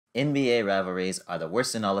NBA rivalries are the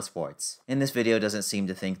worst in all of sports, and this video doesn't seem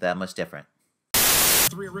to think that much different.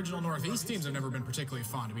 Three original Northeast teams have never been particularly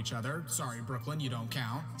fond of each other. Sorry, Brooklyn, you don't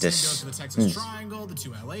count. Same goes to the Texas Triangle, the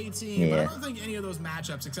two LA teams. But I don't think any of those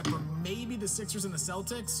matchups, except for maybe the Sixers and the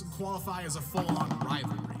Celtics, qualify as a full-on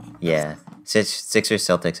rivalry. Yeah,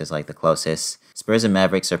 Sixers-Celtics is like the closest. Spurs and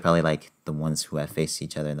Mavericks are probably like the ones who have faced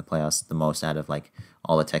each other in the playoffs the most out of like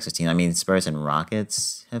all the Texas teams. I mean, Spurs and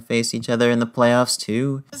Rockets have faced each other in the playoffs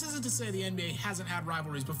too. This isn't to say the NBA hasn't had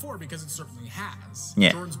rivalries before, because it certainly has.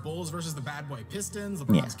 Yeah. Jordan's Bulls versus the Bad Boy Pistons,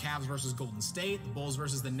 LeBron's Cavs versus Golden State, the Bulls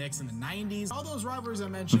versus the Knicks in the 90s. All those rivalries I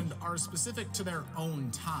mentioned are specific to their own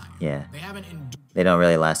time. Yeah. They don't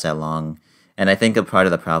really last that long. And I think a part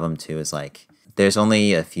of the problem too is like there's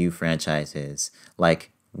only a few franchises.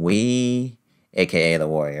 Like we, aka the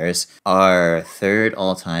Warriors, are third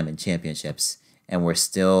all time in championships, and we're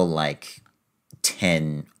still like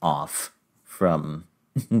 10 off from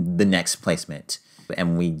the next placement.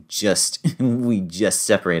 And we just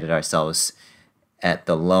separated ourselves at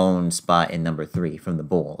the lone spot in number 3 from the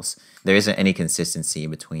Bulls. There isn't any consistency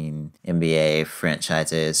between NBA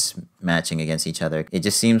franchises matching against each other. It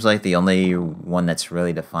just seems like the only one that's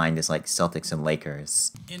really defined is like Celtics and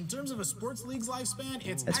Lakers. In terms of a sports league's lifespan,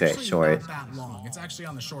 it's That's actually very short. not that long. It's actually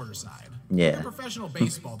on the shorter side. Yeah. In professional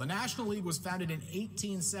baseball, the National League was founded in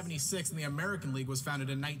 1876 and the American League was founded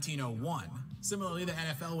in 1901. Similarly, the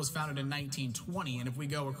NFL was founded in 1920, and if we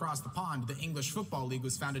go across the pond, the English Football League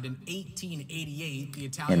was founded in 1888, the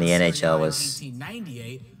Italian And the Serie A NHL in was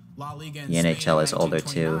 1898, La Liga in the Spain NHL in is older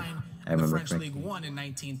too. 1929, I remember the French correctly. League One in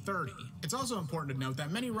 1930. It's also important to note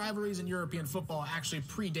that many rivalries in European football actually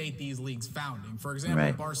predate these leagues' founding. For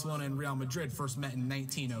example, Barcelona and Real Madrid first met in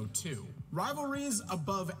 1902. Rivalries,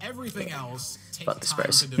 above everything else, take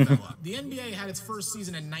time to develop. The NBA had its first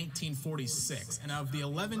season in 1946, and of the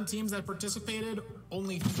 11 teams that participated,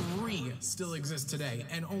 only 3 still exist today,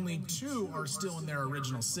 and only 2 are still in their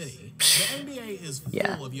original city. The NBA is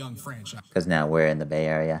full of young franchises. Because now we're in the Bay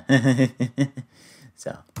Area.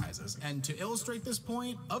 So. And to illustrate this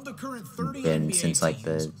point, of the current 30 been NBA since like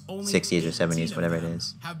the teams, only 60s or 70s, whatever it them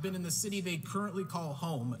is. have been in the city they currently call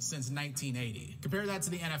home since 1980. Compare that to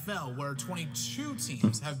the NFL, where 22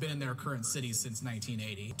 teams have been in their current cities since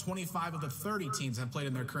 1980. 25 of the 30 teams have played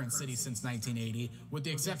in their current cities since 1980, with the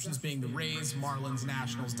exceptions being the Rays, Marlins,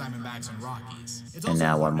 Nationals, Diamondbacks, and Rockies. It's also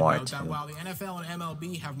now one more, important to note that while the NFL and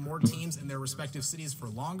MLB have more teams in their respective cities for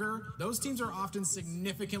longer, those teams are often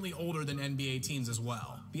significantly older than NBA teams as well.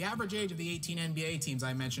 The average age of the 18 NBA teams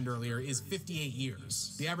I mentioned earlier is 58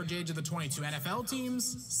 years. The average age of the 22 NFL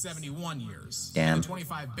teams, 71 years. Damn. And the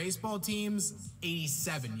 25 baseball teams,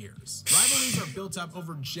 87 years. Rivalries are built up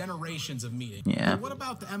over generations of meeting. Yeah. But what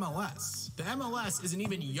about the MLS? The MLS is an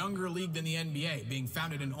even younger league than the NBA, being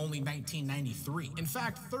founded in only 1993. In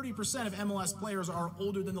fact, 30% of MLS players are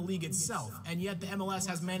older than the league itself, and yet the MLS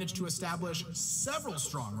has managed to establish several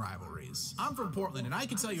strong rivalries. I'm from Portland, and I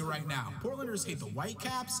can tell you right now, Portlanders hate the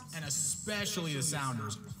Whitecaps, and especially the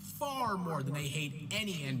Sounders, far more than they hate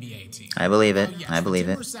any NBA team. I believe it. Yes, I believe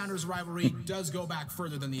the it. Denver-Sounders rivalry does go back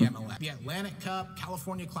further than the MLS. The Atlantic Cup,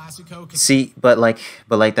 California Classico. See, but like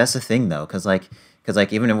that's the thing though, because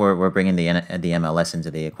even if we're bringing the MLS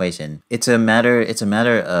into the equation, it's a matter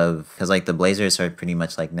of because like the Blazers are pretty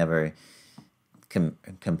much like never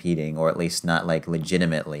competing, or at least not like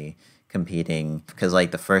legitimately competing, because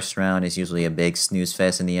like the first round is usually a big snooze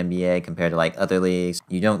fest in the NBA compared to like other leagues.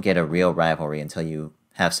 You don't get a real rivalry until you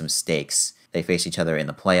have some stakes. They face each other in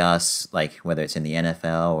the playoffs, like whether it's in the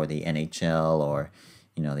NFL or the NHL or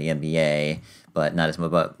the NBA, but not as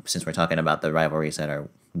much. But since we're talking about the rivalries that are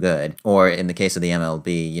good, or in the case of the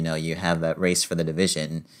MLB, you have that race for the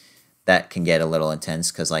division that can get a little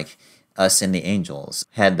intense, because like us and the Angels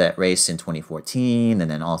had that race in 2014,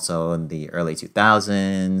 and then also in the early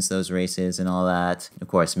 2000s, those races and all that. Of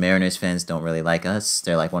course, Mariners fans don't really like us.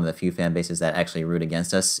 They're like one of the few fan bases that actually root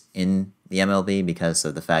against us in the MLB because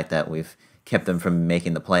of the fact that we've kept them from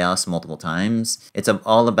making the playoffs multiple times. It's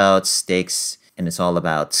all about stakes, and it's all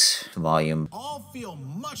about volume. All feel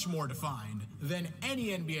much more defined than any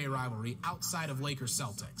NBA rivalry outside of Lakers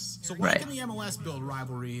Celtics. So why can the MLS build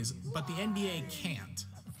rivalries, but the NBA can't?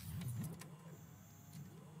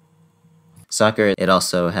 Soccer, it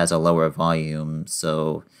also has a lower volume,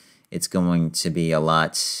 so it's going to be a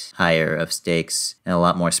lot higher of stakes and a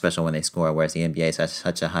lot more special when they score, whereas the NBA has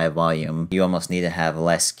such a high volume. You almost need to have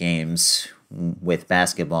less games with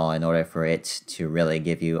basketball in order for it to really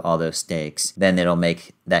give you all those stakes. Then it'll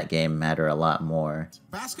make that game matter a lot more.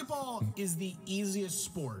 Basketball is the easiest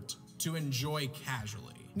sport to enjoy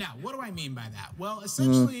casually. Now, what do I mean by that? Well,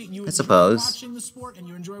 essentially, you enjoy watching the sport and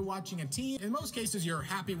you enjoy watching a team. In most cases, you're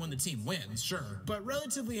happy when the team wins, sure, but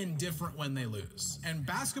relatively indifferent when they lose. And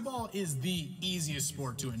basketball is the easiest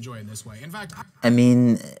sport to enjoy in this way. In fact, I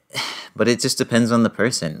mean, but it just depends on the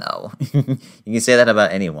person, though. You can say that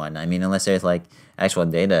about anyone. I mean, unless there's, like, actual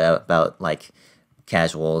data about, like,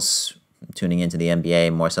 casuals tuning into the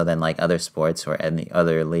NBA more so than, like, other sports or any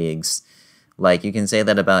other leagues. Like, you can say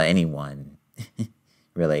that about anyone.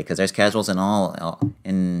 Really, because there's casuals in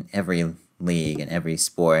every league and every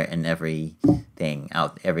sport and every game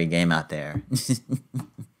out there.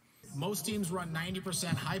 Most teams run 90%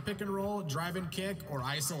 high pick and roll, drive and kick, or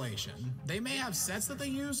isolation. They may have sets that they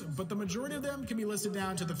use, but the majority of them can be listed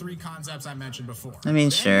down to the three concepts I mentioned before. I mean,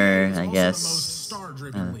 sure, I guess. The most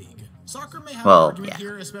star-driven league. Soccer may have an argument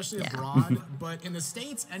here, especially abroad, but in the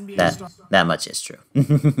States, NBA that much is true.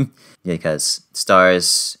 Because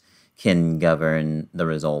stars can govern the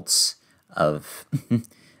results of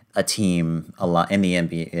a team a lot in the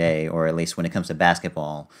NBA, or at least when it comes to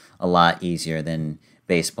basketball, a lot easier than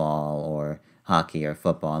baseball or hockey or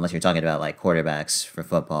football, unless you're talking about like quarterbacks for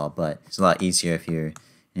football. But it's a lot easier if you're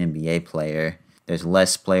an NBA player. There's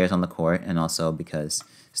less players on the court, and also because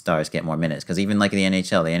stars get more minutes. Because even like the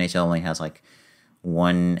NHL only has like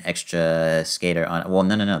one extra skater on. Well,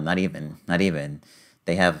 no, not even.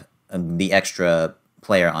 They have the extra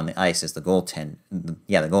player on the ice is the goaltender,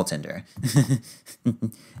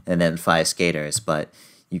 and then 5 skaters. But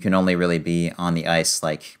you can only really be on the ice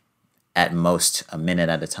like at most a minute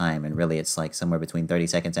at a time, and really it's like somewhere between 30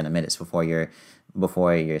 seconds and a minute before your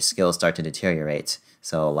skills start to deteriorate.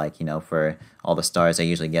 So like, you know, for all the stars, they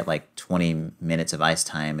usually get like 20 minutes of ice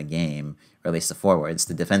time a game, or at least the forwards.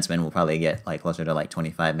 The defensemen will probably get like closer to like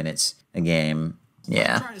 25 minutes a game.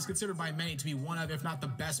 Yeah. Trout is considered by many to be one of, if not the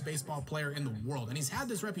best baseball player in the world, and he's had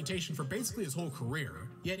this reputation for basically his whole career.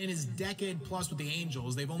 Yet in his decade plus with the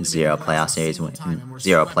Angels, they've only 0 playoff series wins,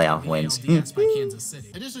 0 playoff wins. By Kansas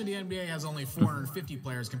City. Additionally, the NBA has only 450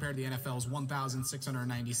 players compared to the NFL's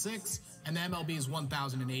 1,696 and the MLB's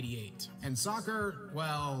 1,088. And soccer,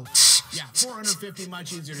 well, yeah, 450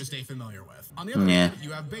 much easier to stay familiar with. On the other hand,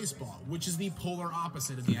 you have baseball, which is the polar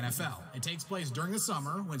opposite of the NFL. It takes place during the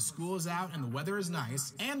summer when school is out and the weather is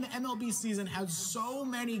nice, and the MLB season has so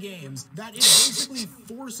many games that it basically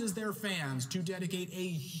forces their fans to dedicate a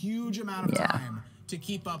huge amount of time to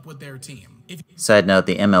keep up with their team. Side note,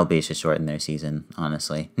 the MLB should shorten their season,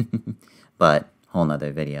 honestly. But, whole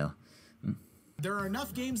nother video. There are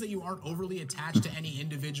enough games that you aren't overly attached to any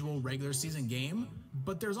individual regular season game,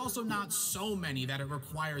 but there's also not so many that it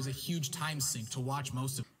requires a huge time sink to watch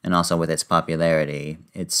most of. And also with its popularity,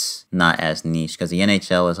 it's not as niche, because the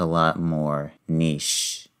NHL is a lot more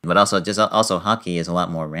niche. But also hockey is a lot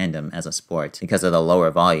more random as a sport because of the lower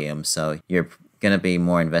volume, so you're going to be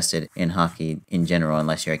more invested in hockey in general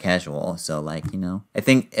unless you're a casual. So like, you know, I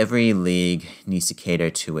think every league needs to cater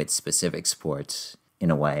to its specific sport in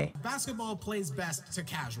a way. Basketball plays best to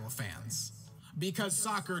casual fans because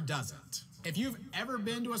soccer doesn't. If you've ever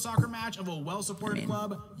been to a soccer match of a well-supported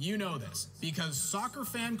club, you know this, because soccer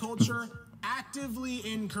fan culture actively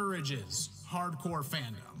encourages hardcore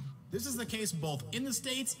fandom. This is the case both in the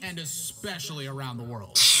States and especially around the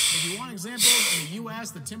world. If you want examples, in the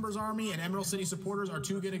U.S., the Timbers Army and Emerald City supporters are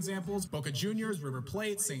 2 good examples. Boca Juniors, River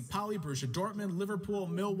Plate, St. Pauli, Borussia Dortmund, Liverpool,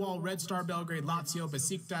 Millwall, Red Star Belgrade, Lazio,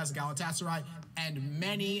 Besiktas, Galatasaray, and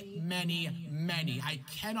many, many, many. I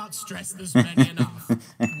cannot stress this many enough.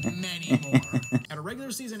 Many more. At a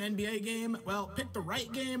regular season NBA game, well, pick the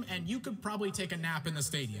right game and you could probably take a nap in the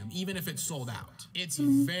stadium, even if it's sold out. It's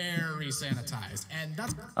very sanitized, and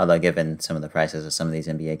that's... Although given some of the prices of some of these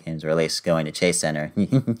NBA games, or at least going to Chase Center,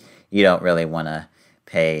 you don't really want to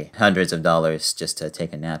pay hundreds of dollars just to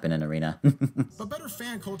take a nap in an arena. But better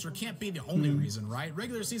fan culture can't be the only reason, right?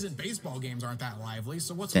 Regular season baseball games aren't that lively,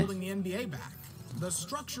 so what's holding the NBA back? The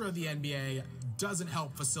structure of the NBA doesn't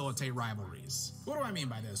help facilitate rivalries. What do I mean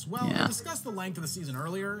by this? Well, we discussed the length of the season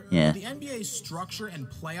earlier. The NBA structure and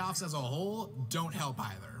playoffs as a whole don't help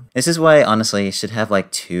either. This is why, honestly, you should have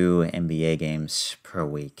like 2 NBA games per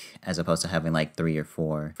week, as opposed to having like 3 or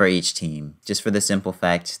 4 for each team. Just for the simple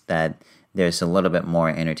fact that there's a little bit more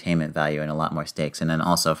entertainment value and a lot more stakes. And then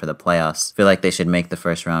also for the playoffs, I feel like they should make the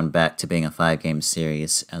first round back to being a 5-game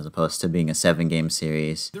series as opposed to being a 7-game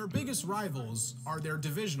series. Their biggest rivals are their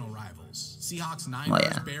divisional rivals. Seahawks,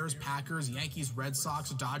 Niners, Bears, Packers, Yankees, Red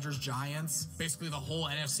Sox, Dodgers, Giants. Basically the whole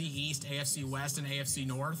NFC East, AFC West, and AFC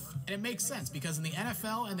North. And it makes sense because in the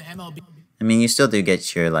NFL and the MLB... I mean, you still do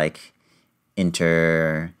get your, like,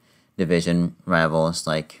 inter-division rivals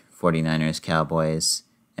like 49ers, Cowboys,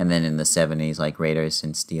 And then in the 70s, like Raiders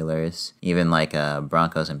and Steelers, even like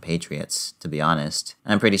Broncos and Patriots, to be honest.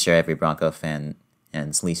 I'm pretty sure every Bronco fan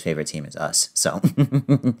and least favorite team is us, so.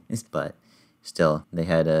 But still, they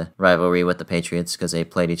had a rivalry with the Patriots because they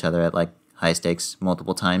played each other at like high stakes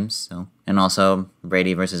multiple times, so. And also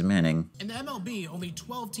Brady versus Manning. In the MLB, only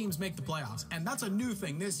 12 teams make the playoffs, and that's a new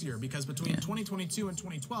thing this year because between 2022 and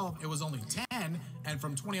 2012, it was only 10, and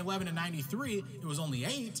from 2011 to 93, it was only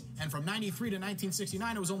 8, and from 93 to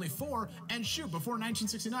 1969, it was only 4, and shoot, before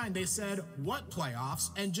 1969, they said, what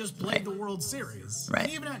playoffs, and just played the World Series. Right.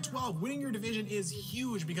 And even at 12, winning your division is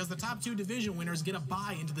huge because the top 2 division winners get a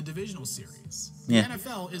bye into the divisional series. The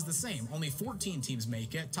NFL is the same. Only 14 teams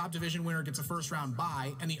make it. Top division winner gets a first-round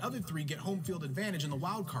bye, and the other 3 get home field advantage in the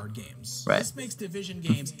wild card games. Right. This makes division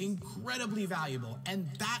games incredibly valuable, and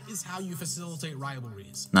that is how you facilitate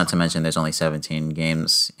rivalries. Not to mention there's only 17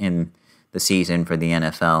 games in the season for the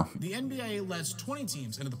NFL. The NBA lets 20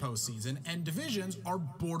 teams into the postseason, and divisions are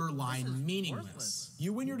borderline meaningless.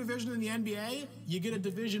 You win your division in the NBA, you get a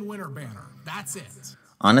division winner banner. That's it.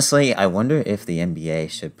 Honestly, I wonder if the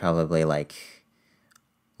NBA should probably like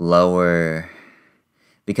lower,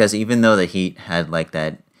 because even though the Heat had like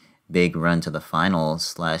that big run to the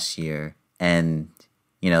finals last year, and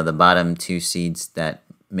you know the bottom 2 seeds that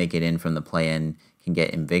make it in from the play-in can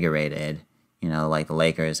get invigorated, you know, like the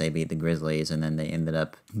Lakers, they beat the Grizzlies and then they ended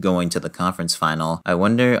up going to the conference final. I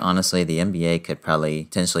wonder, honestly, the NBA could probably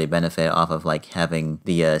potentially benefit off of like having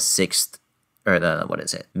the 6th, or the, what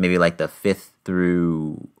is it, maybe like the 5th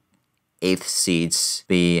through 8th seeds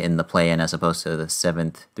be in the play-in as opposed to the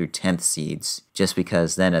 7th through 10th seeds, just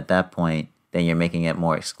because then at that point, then you're making it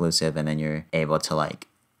more exclusive and then you're able to like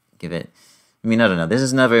give it, I mean, I don't know, this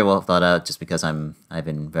is not very well thought out just because I've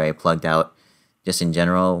been very plugged out just in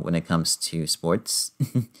general when it comes to sports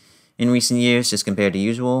in recent years, just compared to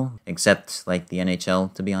usual, except like the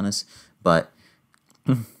NHL, to be honest. But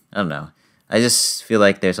I don't know, I just feel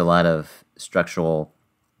like there's a lot of structural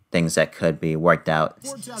things that could be worked out.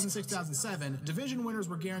 For 2006-2007, division winners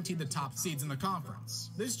were guaranteed the top seeds in the conference.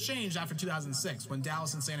 This changed after 2006, when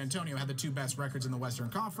Dallas and San Antonio had the 2 best records in the Western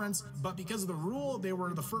Conference, but because of the rule, they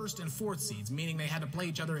were the 1st and 4th seeds, meaning they had to play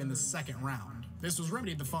each other in the 2nd round. This was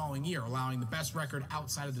remedied the following year, allowing the best record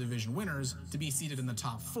outside of the division winners to be seated in the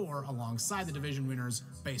top 4 alongside the division winners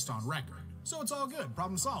based on record. So it's all good.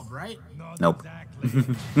 Problem solved, right? Nope.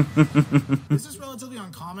 This is relatively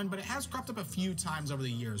uncommon, but it has cropped up a few times over the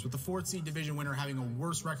years, with the 4th seed division winner having a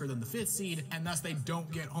worse record than the 5th seed, and thus they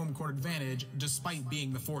don't get home court advantage despite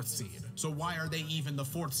being the 4th seed. So why are they even the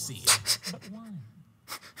 4th seed? But why?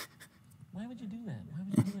 Why would you do that? Why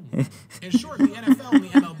would you do anything? In short, the NFL and the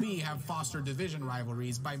MLB have fostered division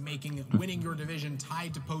rivalries by making winning your division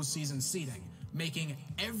tied to postseason seeding, making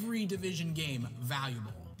every division game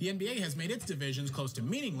valuable. The NBA has made its divisions close to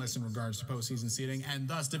meaningless in regards to postseason seeding, and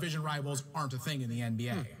thus division rivals aren't a thing in the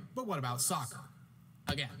NBA. But what about soccer?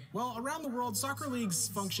 Again, well, around the world, soccer leagues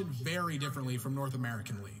function very differently from North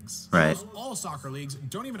American leagues. Right. Almost all soccer leagues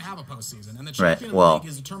don't even have a postseason, and the Right, champion of the well- league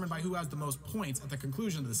is determined by who has the most points at the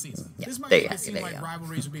conclusion of the season. Yeah, This might there make you it go, seem there you like go.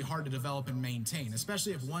 rivalries would be hard to develop and maintain,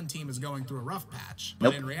 especially if one team is going through a rough patch. But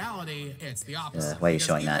Nope. in reality, it's the opposite. why are you Because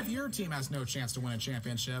showing even that? if your team has no chance to win a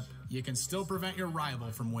championship, you can still prevent your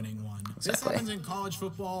rival from winning one. This Exactly. happens in college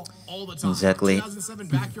football all the time. Exactly. 2007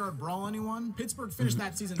 backyard brawl, anyone? Pittsburgh finished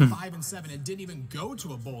that season 5-7 and didn't even go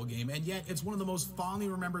to a bowl game, and yet it's one of the most fondly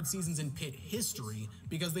remembered seasons in Pitt history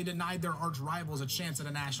because they denied their arch rivals a chance at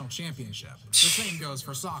a national championship. The same goes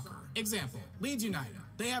for soccer. Example, Leeds United.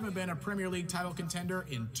 They haven't been a Premier League title contender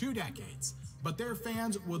in 2 decades. But their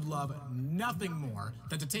fans would love nothing more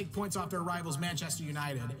than to take points off their rivals Manchester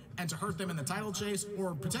United and to hurt them in the title chase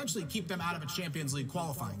or potentially keep them out of a Champions League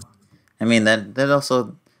qualifying. I mean that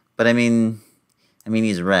also, but I mean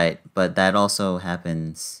he's right, but that also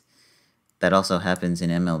happens. That also happens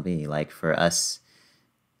in MLB. Like for us,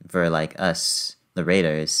 the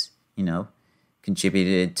Raiders, you know,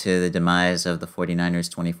 contributed to the demise of the 49ers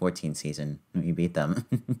 2014 season. We beat them.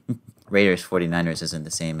 Raiders 49ers isn't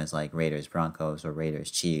the same as like Raiders Broncos or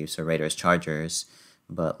Raiders Chiefs or Raiders Chargers,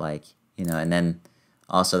 but like, you know, and then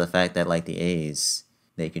also the fact that like the A's,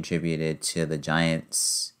 they contributed to the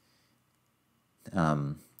Giants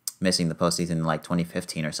missing the postseason in like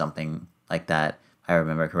 2015 or something like that, if I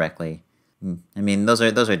remember correctly. I mean, those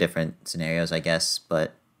are different scenarios, I guess,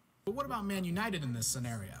 but what about Man United in this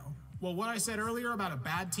scenario? Well, what I said earlier about a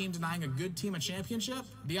bad team denying a good team a championship,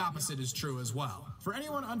 the opposite is true as well. For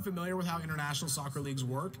anyone unfamiliar with how international soccer leagues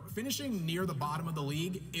work, finishing near the bottom of the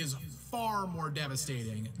league is far more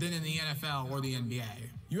devastating than in the NFL or the NBA.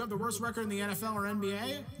 You have the worst record in the NFL or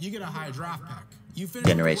NBA, you get a high draft pick. You finish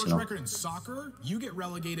with the worst generational. record in soccer, you get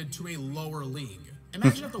relegated to a lower league.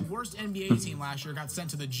 Imagine if the worst NBA team last year got sent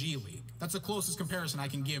to the G League. That's the closest comparison I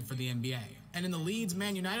can give for the NBA. And in the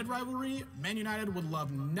Leeds-Man United rivalry, Man United would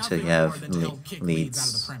love nothing more than to help kick Leeds out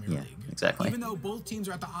of the Premier League. Exactly. Even though both teams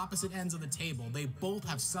are at the opposite ends of the table, they both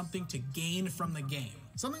have something to gain from the game.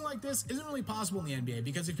 Something like this isn't really possible in the NBA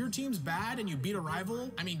because if your team's bad and you beat a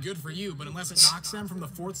rival, I mean, good for you, but unless it knocks them from the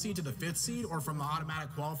 4th seed to the 5th seed or from the automatic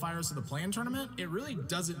qualifiers to the play-in tournament, it really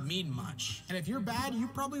doesn't mean much. And if you're bad, you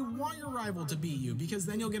probably want your rival to beat you because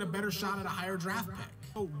then you'll get a better shot at a higher draft pick.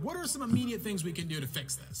 So what are some immediate things we can do to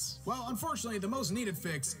fix this? Well, unfortunately, the most needed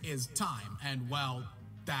fix is time, and well,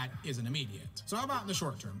 that isn't immediate. So how about in the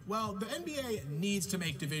short term? Well, the NBA needs to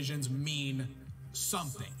make divisions mean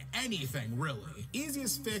something, anything really.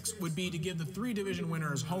 Easiest fix would be to give the 3 division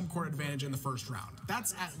winners home court advantage in the first round.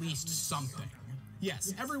 That's at least something.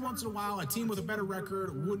 Yes, every once in a while, a team with a better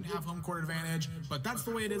record wouldn't have home court advantage, but that's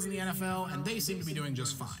the way it is in the NFL, and they seem to be doing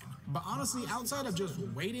just fine. But honestly, outside of just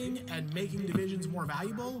waiting and making divisions more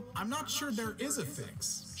valuable, I'm not sure there is a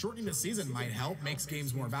fix. Shortening the season might help, makes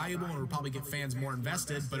games more valuable, and will probably get fans more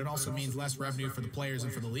invested, but it also means less revenue for the players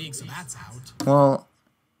and for the league, so that's out. Well,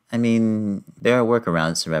 I mean, there are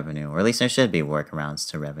workarounds to revenue, or at least there should be workarounds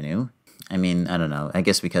to revenue. I mean, I don't know. I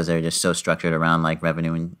guess because they're just so structured around like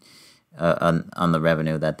revenue and on the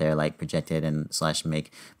revenue that they're like projected and slash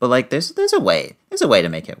make. But like, there's a way to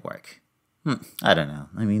make it work. I don't know.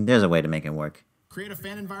 I mean, there's a way to make it work. Create a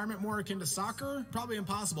fan environment more akin to soccer? Probably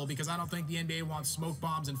impossible because I don't think the NBA wants smoke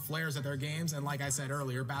bombs and flares at their games. And like I said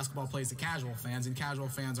earlier, basketball plays to casual fans, and casual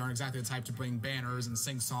fans aren't exactly the type to bring banners and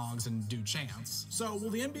sing songs and do chants. So will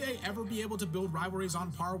the NBA ever be able to build rivalries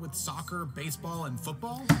on par with soccer, baseball, and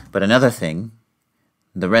football? But another thing,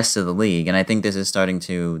 the rest of the league, and I think this is starting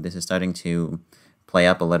to play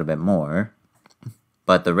up a little bit more.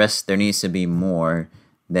 But the rest, there needs to be more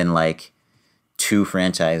than like 2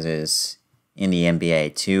 franchises in the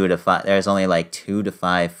NBA. 2 to 5. There's only like 2 to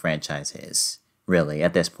 5 franchises, really,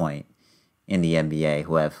 at this point in the NBA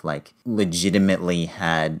who have like legitimately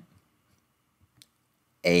had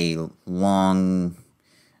a long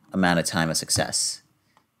amount of time of success,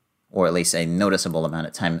 or at least a noticeable amount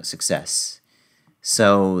of time of success.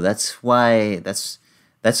 So that's why that's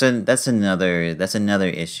another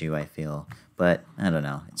issue, I feel. But I don't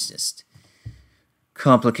know. It's just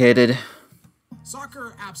complicated.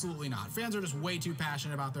 Soccer, absolutely not. Fans are just way too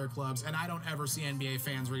passionate about their clubs, and I don't ever see NBA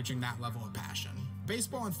fans reaching that level of passion.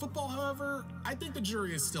 Baseball and football, however, I think the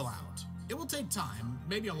jury is still out. It will take time,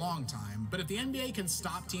 maybe a long time, but if the NBA can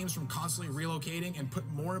stop teams from constantly relocating and put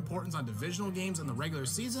more importance on divisional games in the regular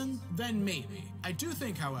season, then maybe. I do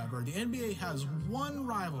think, however, the NBA has one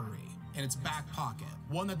rivalry in its back pocket,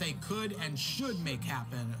 one that they could and should make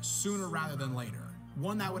happen sooner rather than later.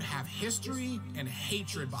 One that would have history and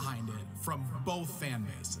hatred behind it from both fan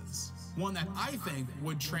bases. One that I think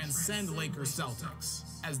would transcend Lakers Celtics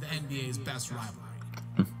as the NBA's best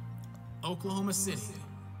rivalry. Oklahoma City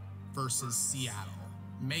versus Seattle.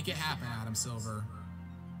 Make it happen, Adam Silver.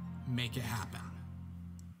 Make it happen.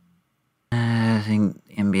 I think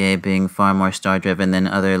NBA being far more star-driven than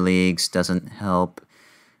other leagues doesn't help.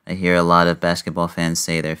 I hear a lot of basketball fans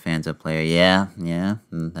say they're fans of player. Yeah,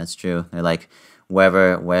 that's true. They're like,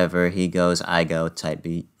 wherever he goes, I go type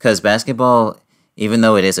beat. Because basketball, even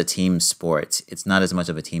though it is a team sport, it's not as much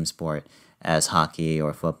of a team sport as hockey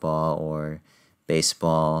or football or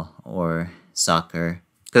baseball or soccer.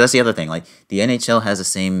 Because that's the other thing. Like the NHL has the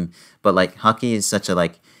same, but like hockey is such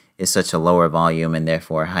a lower volume and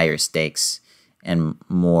therefore higher stakes and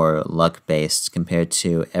more luck based compared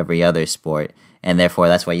to every other sport. And therefore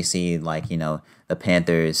that's why you see like, you know, the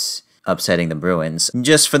Panthers upsetting the Bruins.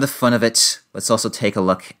 Just for the fun of it, let's also take a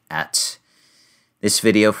look at this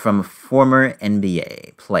video from a former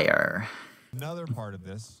NBA player. Another part of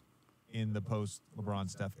this in the post-LeBron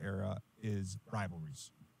Steph era is rivalries.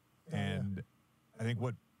 And I think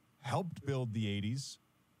what helped build the 80s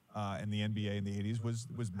and the NBA in the 80s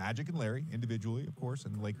was Magic and Larry individually, of course,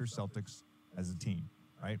 and the Lakers Celtics as a team,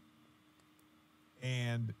 right?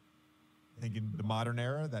 And I think in the modern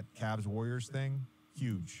era, that Cavs-Warriors thing,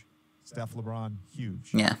 huge. Steph, LeBron, huge.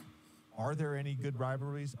 Yeah. Are there any good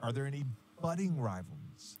rivalries? Are there any budding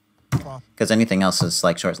rivalries? Because anything else is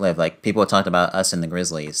like short-lived. Like people talked about us and the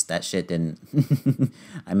Grizzlies. That shit didn't.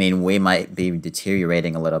 I mean, we might be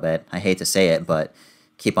deteriorating a little bit. I hate to say it, but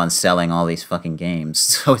keep on selling all these fucking games.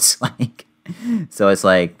 So it's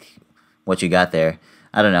like, what you got there?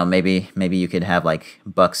 I don't know. Maybe you could have like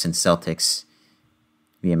Bucks and Celtics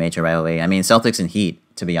be a major rivalry. I mean, Celtics and Heat.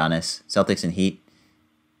 To be honest, Celtics and Heat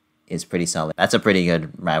is pretty solid. That's a pretty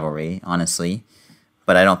good rivalry, honestly.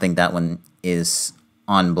 but I don't think that one is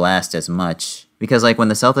on blast as much because like when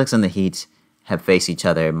the Celtics and the Heat have faced each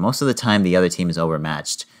other, most of the time the other team is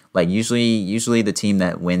overmatched. Like usually the team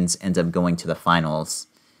that wins ends up going to the finals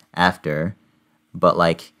after, but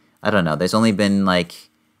like I don't know. There's only been like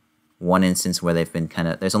one instance where they've been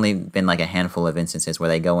there's only been like a handful of instances where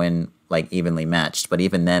they go in like evenly matched, but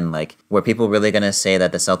even then, like were people really gonna say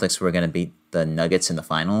that the Celtics were gonna beat the Nuggets in the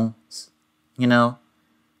finals? You know,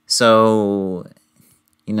 so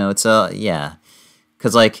you know it's yeah,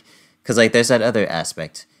 because there's that other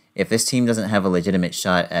aspect. If this team doesn't have a legitimate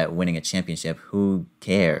shot at winning a championship, who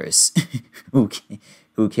cares? Who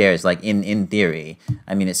cares? Like in theory,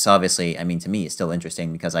 I mean, it's obviously, I mean, to me, it's still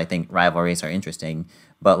interesting because I think rivalries are interesting.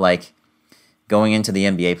 But like going into the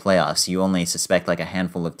NBA playoffs, you only suspect like a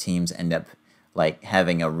handful of teams end up like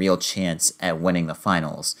having a real chance at winning the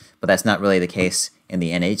finals. But that's not really the case in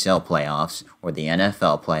the NHL playoffs or the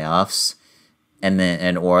NFL playoffs,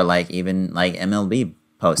 or like even like MLB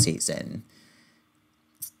postseason.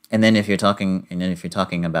 And then if you're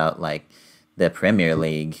talking about like the Premier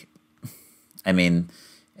League, I mean,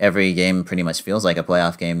 every game pretty much feels like a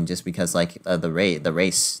playoff game just because like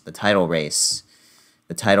the title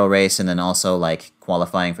race, and then also like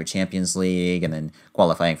qualifying for Champions League and then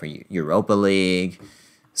qualifying for Europa League.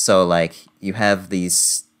 So like you have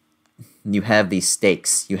these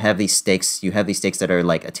stakes that are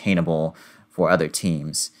like attainable for other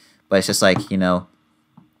teams. But it's just like, you know,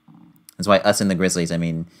 that's why us and the Grizzlies, I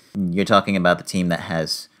mean, you're talking about the team that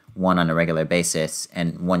has won on a regular basis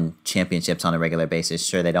and won championships on a regular basis.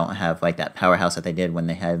 Sure, they don't have like that powerhouse that they did when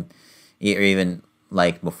they had, or even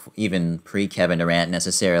like even pre-Kevin Durant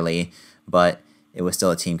necessarily, but it was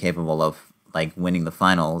still a team capable of like winning the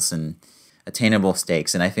finals and attainable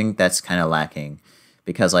stakes. And I think that's kind of lacking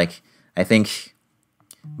because like I think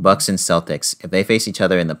Bucks and Celtics, if they face each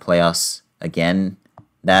other in the playoffs again,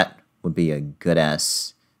 that would be a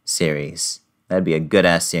good-ass series. That'd be a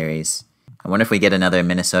good-ass series. I wonder if we get another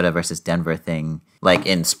Minnesota versus Denver thing, like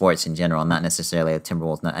in sports in general, not necessarily a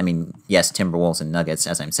Timberwolves. I mean, yes, Timberwolves and Nuggets,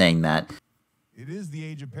 as I'm saying that. It is the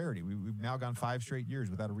age of parity. We've now gone 5 straight years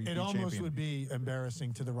without a repeat champion. It almost would be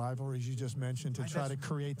embarrassing to the rivalries you just mentioned to try to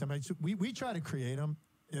create them. We try to create them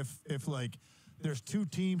if like there's two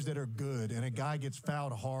teams that are good and a guy gets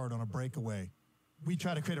fouled hard on a breakaway. We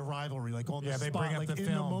try to create a rivalry, like on the spot, bring up like the in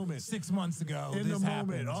film. the moment. 6 months ago, In this the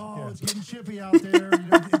happened. moment, it's getting chippy out there. You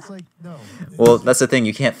know, it's like no. Well, that's the thing.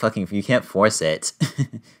 You can't force it,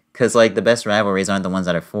 because like the best rivalries aren't the ones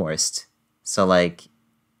that are forced. So like,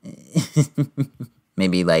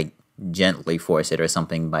 maybe like gently force it or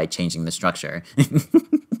something by changing the structure.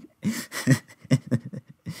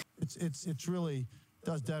 It's really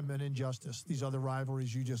does them an injustice. These other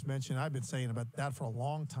rivalries you just mentioned, I've been saying about that for a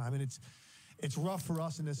long time, and it's rough for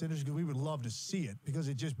us in this industry because we would love to see it because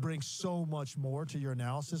it just brings so much more to your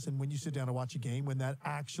analysis. And when you sit down to watch a game, when that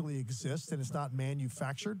actually exists and it's not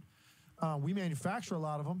manufactured, we manufacture a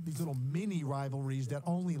lot of them, these little mini rivalries that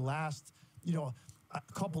only last, you know, a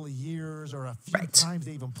couple of years or a few times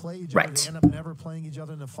they even play each other. They end up never playing each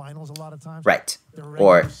other in the finals a lot of times. Right.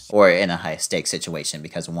 Or in a high stakes situation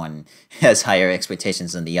because one has higher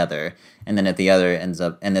expectations than the other. And then if the other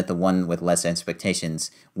if the one with less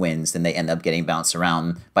expectations wins, then they end up getting bounced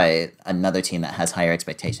around by another team that has higher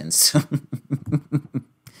expectations.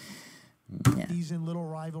 Yeah. These in little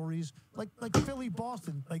rivalries, like Philly,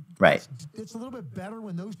 Boston, like it's a little bit better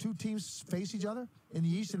when those two teams face each other in the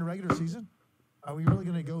East in the regular season. Are we really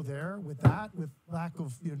going to go there with that? With lack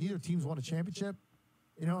of, you know, neither team's won a championship,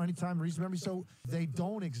 you know, anytime in recent memory. So they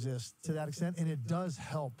don't exist to that extent, and it does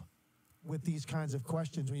help with these kinds of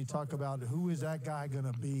questions when you talk about who is that guy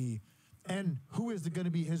going to be, and who is going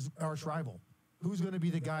to be his arch rival. Who's going to be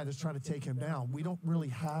the guy that's trying to take him down? We don't really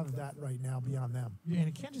have that right now beyond them. Yeah, and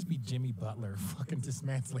it can't just be Jimmy Butler fucking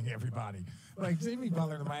dismantling everybody. Like, Jimmy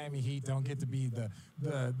Butler and the Miami Heat don't get to be the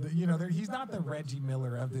you know, he's not the Reggie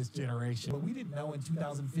Miller of this generation. But we didn't know in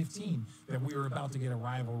 2015 that we were about to get a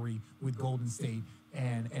rivalry with Golden State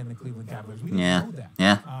and the Cleveland Cavaliers. We didn't know that.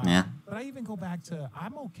 Yeah. But I even go back to,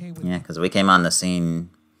 I'm okay with... Yeah, because we came on the scene,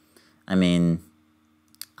 I mean,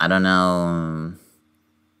 I don't know...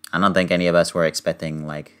 I don't think any of us were expecting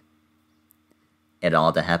like it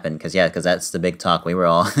all to happen because that's the big talk. We were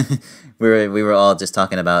all we were all just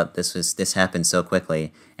talking about this happened so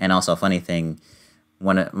quickly. And also, funny thing,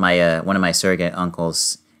 one of my surrogate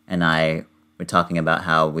uncles and I were talking about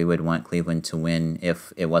how we would want Cleveland to win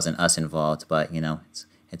if it wasn't us involved, but you know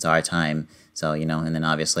it's our time. So you know, and then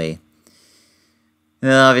obviously we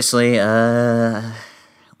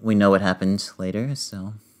know what happened later.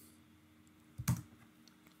 So.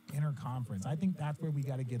 interconference. I think that's where we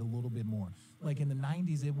got to get a little bit more. Like in the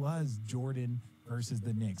 90s, it was Jordan versus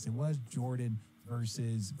the Knicks. It was Jordan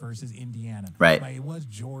versus Indiana. Right. Like it was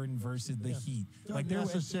Jordan versus the Heat. Like there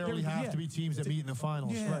necessarily have to be teams that meet in the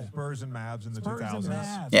finals. Yeah. Right. Spurs and Mavs in the Spurs 2000s. and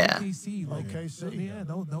Mavs, Yeah. OKC, like, OKC. yeah,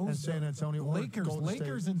 those And San Antonio, or Lakers, Golden State.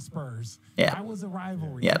 Lakers and Spurs. Yeah. That was a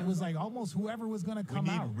rivalry. Yeah. It was like almost whoever was going to We come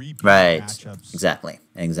need out. repeat Right. matchups.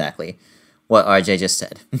 Exactly. What RJ just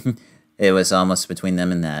said. It was almost between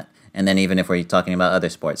them and that. And then even if we're talking about other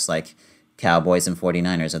sports like Cowboys and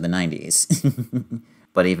 49ers of the 90s.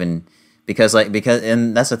 But even because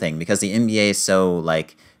and that's the thing, because the NBA is so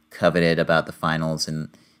like coveted about the finals, and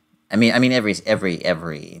I mean every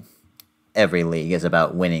league is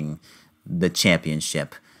about winning the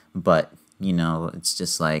championship, but you know, it's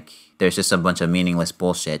just like there's just a bunch of meaningless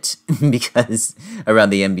bullshit because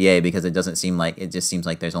around the NBA, because it just seems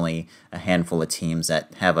like there's only a handful of teams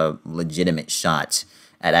that have a legitimate shot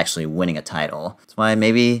at actually winning a title. That's why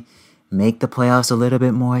maybe make the playoffs a little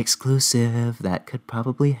bit more exclusive. That could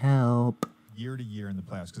probably help. Year to year in the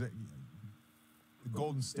playoffs, because the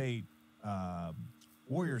Golden State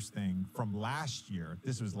Warriors thing from last year,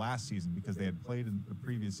 this was last season because they had played in the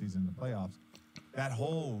previous season in the playoffs. That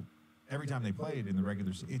whole, every time they played in the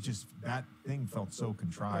regular season, that thing felt so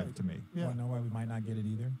contrived to me. You want to know why we might not get it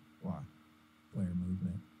either? Why? Player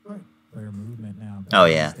movement. Right. Player movement now. Oh,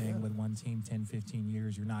 yeah. Staying with one team 10, 15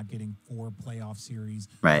 years, you're not getting 4 playoff series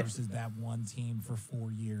Right. versus that one team for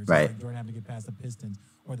 4 years. Right. It's like Jordan having to get past the Pistons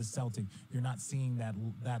or the Celtics. You're not seeing that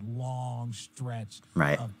long stretch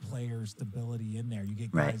Right. of player stability in there. You get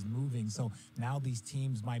Right. guys moving. So now these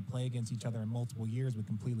teams might play against each other in multiple years with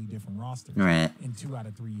completely different rosters Right. in 2 out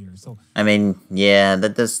of 3 years. So I mean, yeah,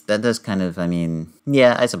 that does kind of, I mean,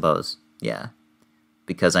 yeah, I suppose. Yeah.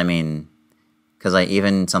 Because like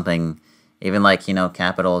even like, you know,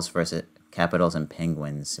 Capitals and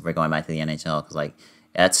Penguins, if we're going back to the NHL, because like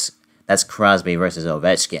that's Crosby versus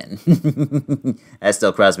Ovechkin. That's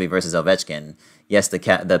still Crosby versus Ovechkin. Yes,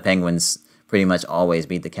 the Penguins pretty much always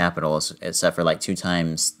beat the Capitals, except for like 2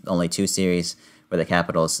 times, only 2 series where the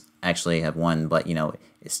Capitals actually have won. But you know,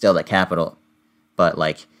 it's still the Capital. But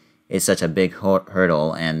like, it's such a big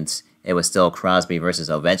hurdle, and it was still Crosby versus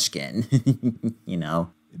Ovechkin. You know.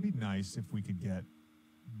 It'd be nice if we could get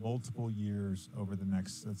multiple years over the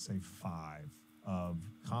next, let's say, 5 of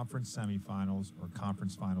conference semifinals or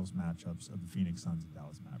conference finals matchups of the Phoenix Suns and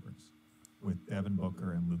Dallas Mavericks with Devin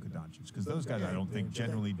Booker and Luka Doncic, because those guys I don't think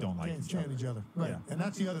generally don't like each other. Right. Yeah. And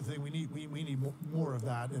that's the other thing we need more of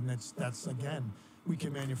that, and that's again, we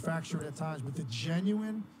can manufacture it at times, but the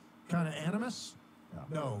genuine kind of animus.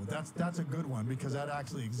 No, that's a good one, because that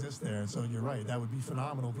actually exists there. So you're right. That would be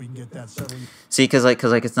phenomenal if we can get that several. See, because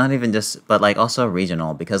it's not even just, but like also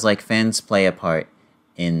regional, because like fans play a part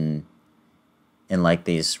in like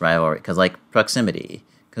these rivalry, because like proximity.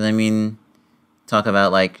 Because I mean, talk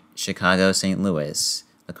about like Chicago, St. Louis,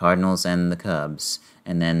 the Cardinals and the Cubs,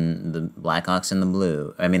 and then the Blackhawks and the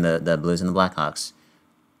Blue. I mean the Blues and the Blackhawks.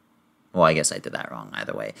 Well, I guess I did that wrong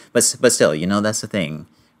either way. But still, you know, that's the thing.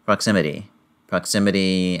 Proximity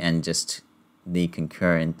and just the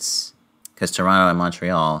concurrence. Because Toronto and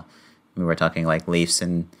Montreal, we were talking like Leafs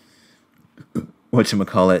and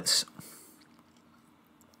whatchamacallit.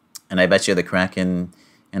 And I bet you the Kraken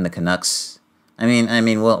and the Canucks. I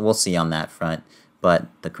mean, we'll see on that front. But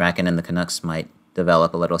the Kraken and the Canucks might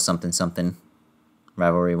develop a little something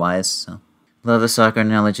rivalry-wise. So. Love the soccer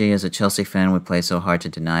analogy. As a Chelsea fan, we play so hard to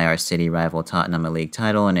deny our city rival Tottenham a league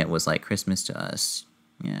title, and it was like Christmas to us.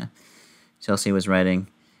 Yeah. Chelsea was writing,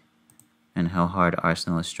 and how hard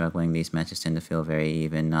Arsenal is struggling. These matches tend to feel very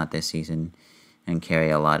even, not this season, and carry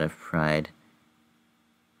a lot of pride.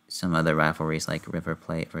 Some other rivalries like River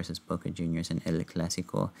Plate versus Boca Juniors and El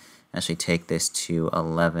Clásico actually take this to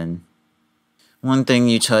 11. One thing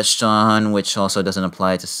you touched on, which also doesn't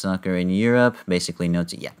apply to soccer in Europe, basically no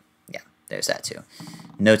team. Yeah, there's that too.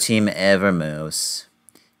 No team ever moves.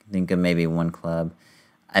 Think of maybe one club.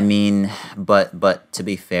 I mean, but to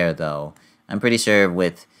be fair though, I'm pretty sure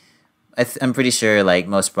like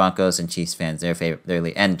most Broncos and Chiefs fans,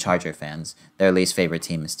 and Charger fans, their least favorite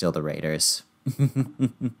team is still the Raiders.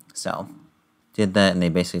 So, did that, and they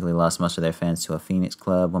basically lost most of their fans to a Phoenix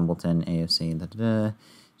club, Wimbledon, AFC,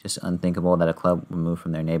 Just unthinkable that a club would move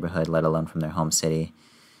from their neighborhood, let alone from their home city.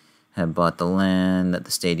 Have bought the land that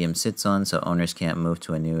the stadium sits on, so owners can't move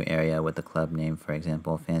to a new area with the club name, for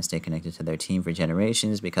example. Fans stay connected to their team for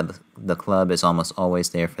generations because the club is almost always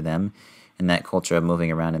there for them. And that culture of moving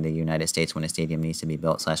around in the United States when a stadium needs to be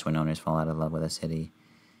built / when owners fall out of love with a city.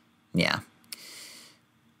 Yeah.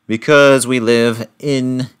 Because we live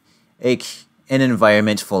in an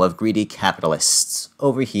environment full of greedy capitalists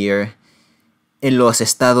over here in los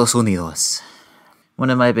Estados Unidos. One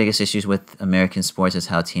of my biggest issues with American sports is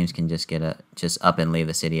how teams can just just up and leave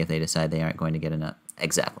the city if they decide they aren't going to get enough.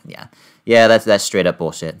 Exactly, yeah, that's straight up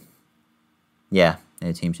bullshit. Yeah,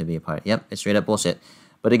 a team should be a part. Yep, it's straight up bullshit.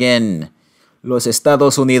 But again, los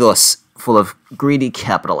Estados Unidos, full of greedy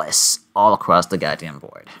capitalists all across the goddamn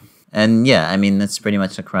board. And yeah, I mean, that's pretty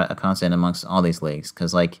much a constant amongst all these leagues.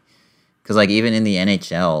 Because even in the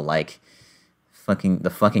NHL, like, the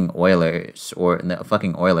fucking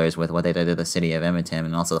Oilers with what they did to the city of Edmonton,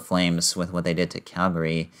 and also the Flames with what they did to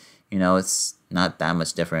Calgary, you know, it's not that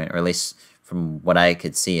much different, or at least from what I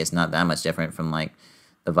could see, it's not that much different from, like,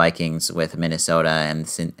 the Vikings with Minnesota and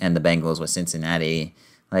the Bengals with Cincinnati.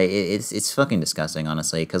 Like, it's fucking disgusting,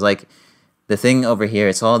 honestly, because, like, the thing over here,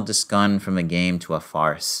 it's all just gone from a game to a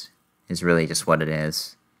farce, is really just what it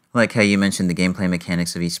is. Like how you mentioned the gameplay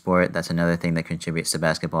mechanics of each sport, that's another thing that contributes to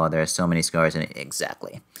basketball. There are so many scores in it.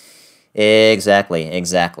 Exactly. There's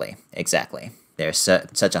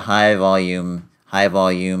such a high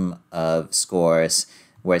volume of scores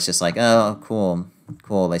where it's just like, oh,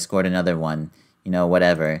 cool, they scored another one, you know,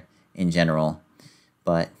 whatever, in general.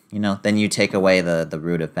 But, you know, then you take away the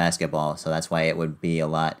root of basketball, so that's why it would be a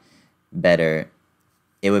lot better.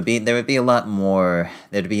 There'd be a lot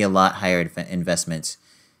higher investments.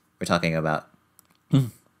 We're talking about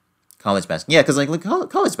college basketball. Yeah, because like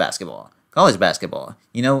college basketball.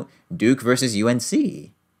 You know, Duke versus UNC.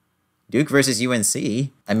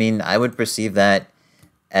 I mean, I would perceive that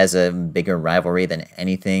as a bigger rivalry than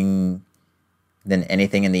anything in the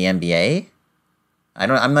NBA.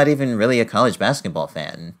 I'm not even really a college basketball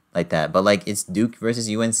fan like that, but like it's Duke versus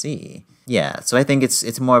UNC. Yeah, so I think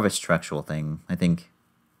it's more of a structural thing. I think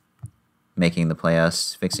making the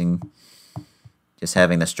playoffs, just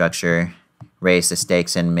having the structure, raise the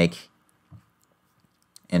stakes, and make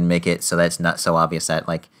it so that it's not so obvious that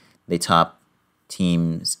like the top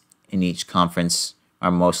teams in each conference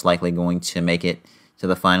are most likely going to make it to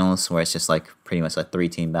the finals, where it's just like pretty much a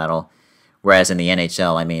 3-team battle. Whereas in the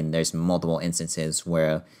NHL, I mean, there's multiple instances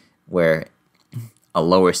where a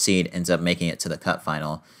lower seed ends up making it to the cup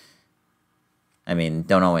final. I mean,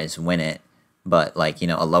 don't always win it, but like, you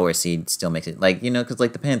know, a lower seed still makes it, like, you know, because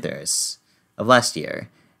like the Panthers of last year,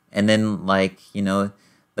 and then like, you know,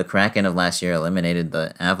 the Kraken of last year eliminated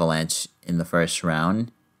the Avalanche in the first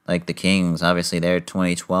round. Like the Kings, obviously their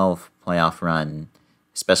 2012 playoff run,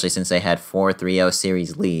 especially since they had 4 3-0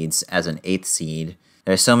 series leads as an 8th seed.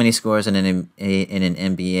 There's so many scores in an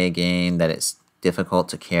NBA game that it's difficult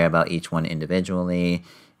to care about each one individually.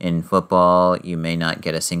 In football, you may not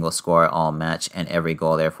get a single score all match, and every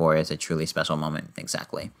goal, therefore, is a truly special moment.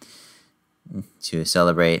 Exactly. To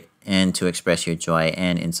celebrate and to express your joy,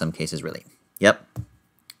 and in some cases, really. Yep.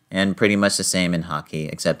 And pretty much the same in hockey,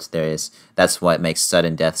 except that's what makes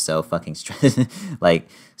sudden death so fucking stressful. Like,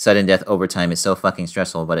 sudden death overtime is so fucking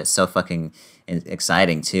stressful, but it's so fucking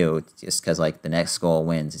exciting, too, just because, like, the next goal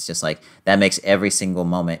wins. It's just, like, that makes every single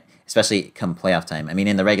moment, especially come playoff time. I mean,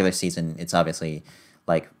 in the regular season, it's obviously,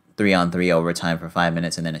 like, 3-on-3 overtime for 5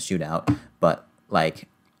 minutes and then a shootout. But, like,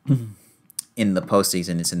 in the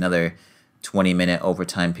postseason, it's another 20-minute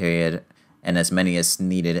overtime period, and as many as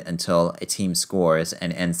needed until a team scores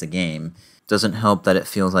and ends the game. Doesn't help that it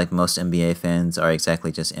feels like most NBA fans are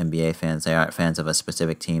exactly just NBA fans. They aren't fans of a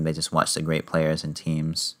specific team. They just watch the great players and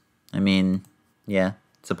teams. I mean, yeah,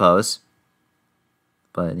 suppose.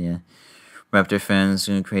 But yeah. Raptor fans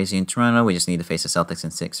going crazy in Toronto. We just need to face the Celtics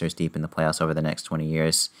and Sixers deep in the playoffs over the next 20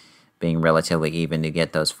 years, being relatively even to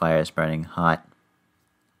get those fires burning hot.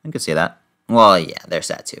 I could see that. Well, yeah, there's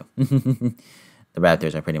that too. The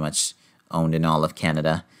Raptors are pretty much owned in all of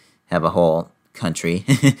Canada, have a whole country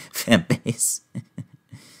fan base.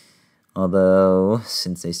 Although,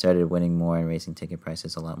 since they started winning more and raising ticket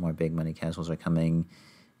prices, a lot more big money casuals are coming,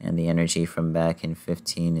 and the energy from back in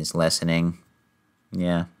 15 is lessening.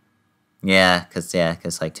 Yeah,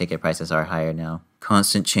 because like ticket prices are higher now.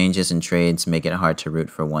 Constant changes in trades make it hard to root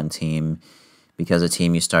for one team, because a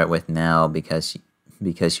team you start with now because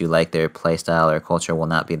you like their play style or culture will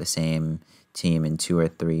not be the same team in 2 or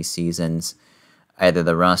 3 seasons. Either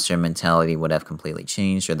the roster mentality would have completely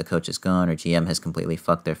changed, or the coach is gone, or GM has completely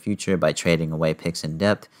fucked their future by trading away picks in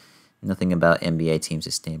depth. Nothing about NBA teams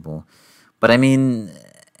is stable. But I mean,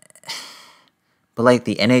 like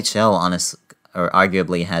the NHL,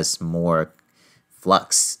 arguably has more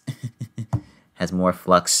flux.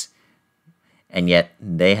 And yet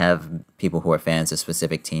they have people who are fans of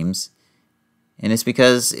specific teams. And it's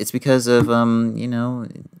because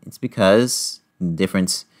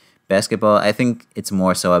different basketball. I think it's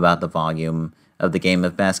more so about the volume of the game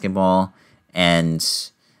of basketball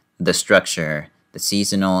and the structure, the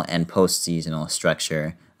seasonal and post-seasonal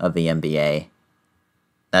structure of the NBA.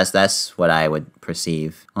 That's what I would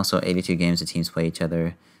perceive. Also, 82 games the teams play each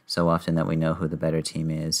other so often that we know who the better team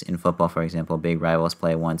is. In football, for example, big rivals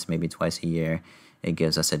play once, maybe twice a year. It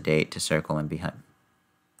gives us a date to circle and behind.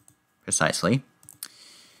 Precisely.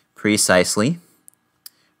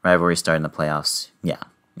 Rivalries start in the playoffs. Yeah,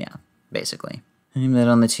 basically. I met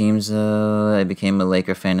on the teams, though. I became a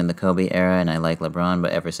Laker fan in the Kobe era, and I like LeBron,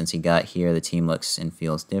 but ever since he got here, the team looks and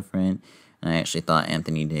feels different. And I actually thought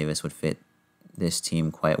Anthony Davis would fit this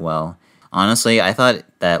team quite well. Honestly, I thought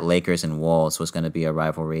that Lakers and Wolves was going to be a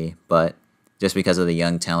rivalry, but just because of the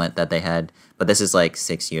young talent that they had. But this is like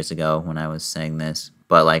 6 years ago when I was saying this.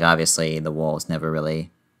 But like obviously the Wolves never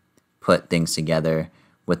really put things together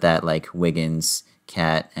with that like Wiggins,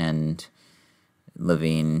 Cat, and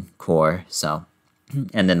Levine core. So,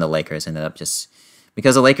 and then the Lakers ended up just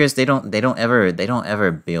because the Lakers they don't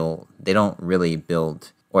really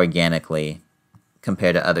build organically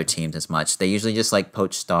compared to other teams as much. They usually just like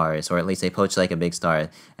poach stars, or at least they poach like a big star.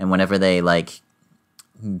 And whenever they like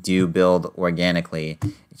do build organically,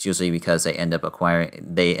 it's usually because they end up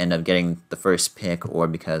getting the first pick, or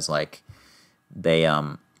because like they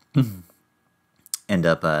end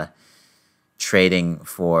up trading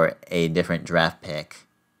for a different draft pick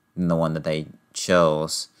than the one that they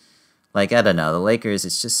chose. Like, I don't know, the Lakers,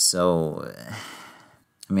 it's just so...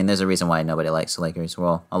 I mean, there's a reason why nobody likes the Lakers.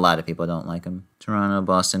 Well, a lot of people don't like them. Toronto,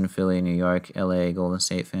 Boston, Philly, New York, LA, Golden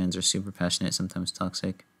State fans are super passionate, sometimes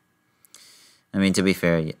toxic. I mean, to be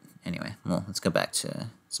fair, anyway, well, let's go back to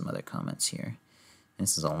some other comments here.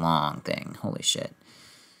 This is a long thing. Holy shit.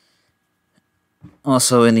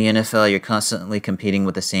 Also, in the NFL, you're constantly competing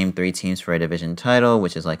with the same 3 teams for a division title,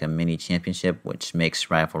 which is like a mini championship, which makes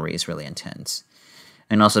rivalries really intense.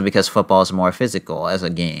 And also because football is more physical as a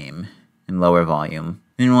game and lower volume.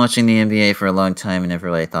 Been watching the NBA for a long time and never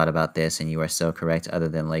really thought about this, and you are so correct. Other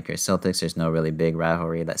than Lakers-Celtics, there's no really big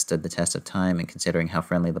rivalry that stood the test of time, and considering how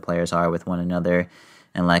friendly the players are with one another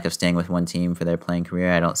and lack of staying with one team for their playing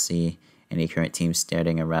career, I don't see any current teams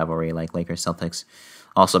starting a rivalry like Lakers-Celtics.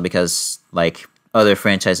 Also because, like, other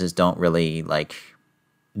franchises don't really, like,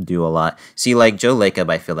 do a lot. See, like, Joe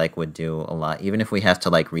Lacob, I feel like, would do a lot. Even if we have to,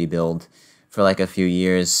 like, rebuild for, like, a few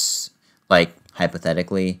years, like,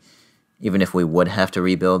 hypothetically, even if we would have to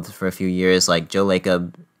rebuild for a few years, like, Joe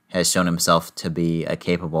Lacob has shown himself to be a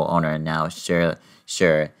capable owner. And now, sure,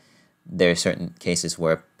 there are certain cases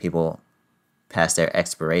where people pass their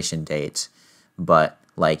expiration dates, but,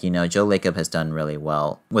 like, you know, Joe Lacob has done really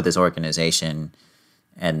well with his organization,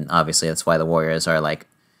 and obviously that's why the Warriors are, like,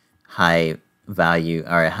 a high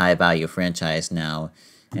value franchise now,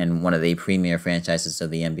 and one of the premier franchises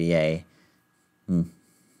of the NBA.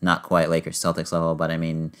 Not quite Lakers-Celtics level, but I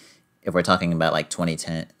mean, if we're talking about like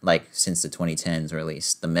 2010, like since the 2010s, or at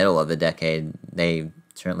least the middle of the decade, they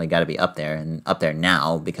certainly got to be up there, and up there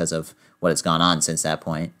now because of what has gone on since that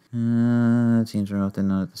point. Teams are often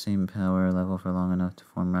not at the same power level for long enough to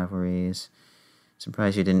form rivalries.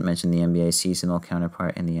 Surprised you didn't mention the NBA seasonal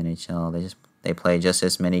counterpart in the NHL. They play just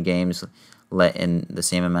as many games, let in the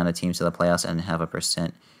same amount of teams to the playoffs, and have a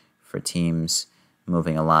percent for teams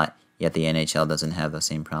moving a lot. Yet the NHL doesn't have those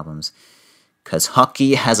same problems. Because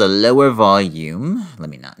hockey has a lower volume. Let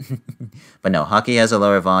me not. But no, hockey has a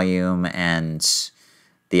lower volume, and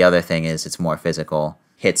the other thing is it's more physical.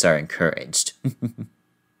 Hits are encouraged.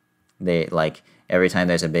 They, like, every time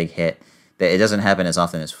there's a big hit, it doesn't happen as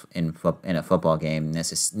often as in a football game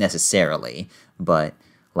necessarily, but,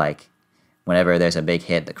 like, whenever there's a big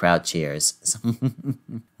hit, the crowd cheers.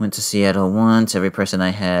 Went to Seattle once. Every person I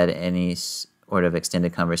had any sort of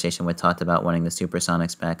extended conversation with talked about wanting the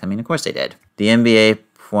Supersonics back. I mean, of course they did. The NBA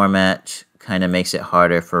format kind of makes it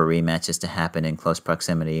harder for rematches to happen in close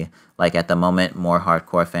proximity. Like, at the moment, more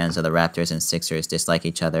hardcore fans of the Raptors and Sixers dislike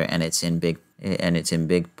each other, and it's in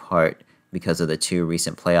big part because of the 2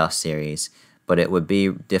 recent playoff series. But it would be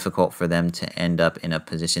difficult for them to end up in a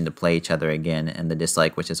position to play each other again, and the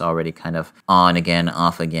dislike, which is already kind of on again,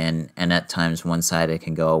 off again, and at times one-sided,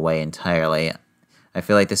 can go away entirely. I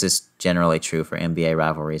feel like this is generally true for NBA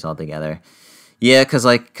rivalries altogether. Yeah, because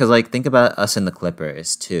think about us and the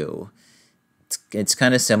Clippers, too. It's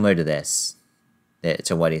kind of similar to this,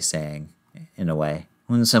 to what he's saying, in a way.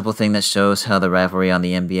 One simple thing that shows how the rivalry on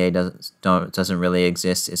the NBA doesn't really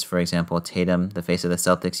exist is, for example, Tatum, the face of the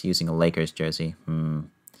Celtics, using a Lakers jersey. I'm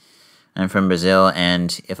from Brazil,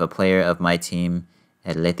 and if a player of my team,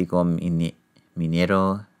 Atlético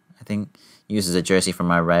Mineiro, I think, uses a jersey from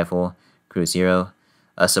our rival, Cruzeiro,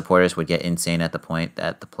 us supporters would get insane at the point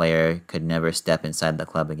that the player could never step inside the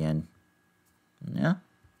club again. Yeah,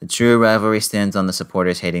 The true rivalry stands on the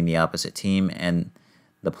supporters hating the opposite team, and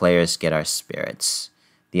the players get our spirits.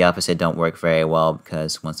 The opposite don't work very well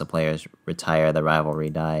because once the players retire, the rivalry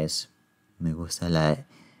dies. Me gusta la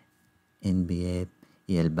NBA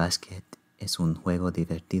y el básquet. Es un juego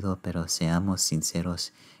divertido, pero seamos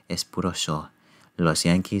sinceros, es puro show. Los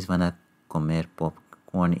Yankees van a comer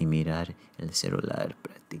popcorn y mirar el celular.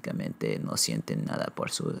 Prácticamente no sienten nada por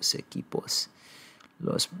sus equipos.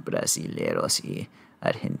 Los brasileros y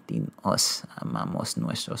argentinos amamos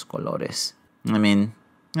nuestros colores. I mean,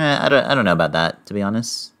 I don't know about that, to be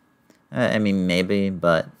honest. I mean, maybe,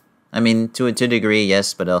 but I mean, to a degree,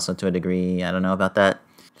 yes, but also to a degree, I don't know about that.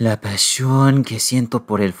 La pasión que siento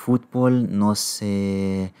por el fútbol no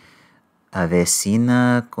se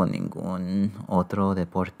avecina con ningún otro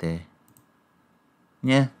deporte.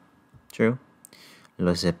 Yeah, true.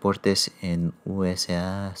 Los deportes en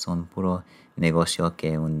USA son puro negocio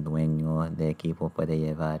que un dueño de equipo puede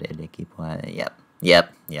llevar el equipo a... Yep.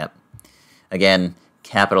 Again,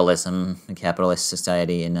 capitalism, a capitalist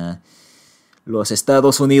society in los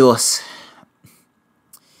Estados Unidos.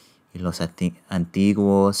 Y los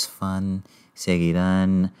antiguos fans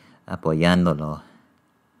seguirán apoyándolo.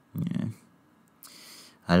 Yeah.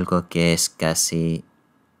 Algo que es casi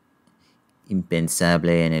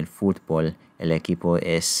impensable en el fútbol. El equipo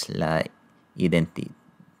es la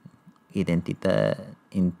identidad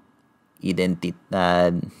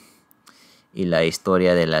y la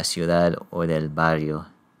historia de la ciudad o del barrio.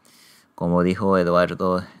 Como dijo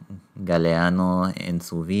Eduardo Galeano en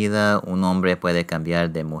su vida, un hombre puede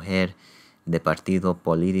cambiar de mujer, de partido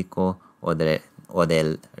político o de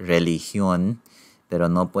religión, pero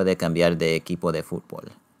no puede cambiar de equipo de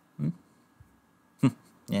fútbol.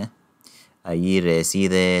 Yeah. Allí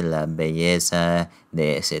reside la belleza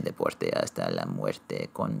de ese deporte hasta la muerte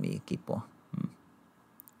con mi equipo.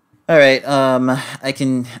 All right,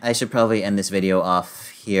 I should probably end this video off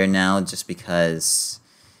here now just because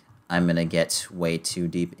I'm going to get way too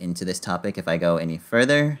deep into this topic if I go any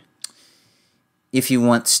further. If you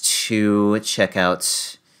want to check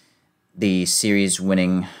out the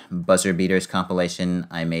series-winning buzzer beaters compilation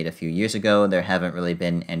I made a few years ago, there haven't really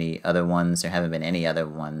been any other ones. There haven't been any other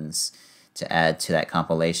ones to add to that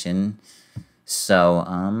compilation. So,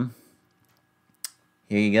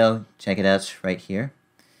 here you go. Check it out right here.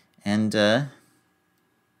 And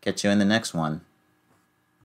catch you in the next one.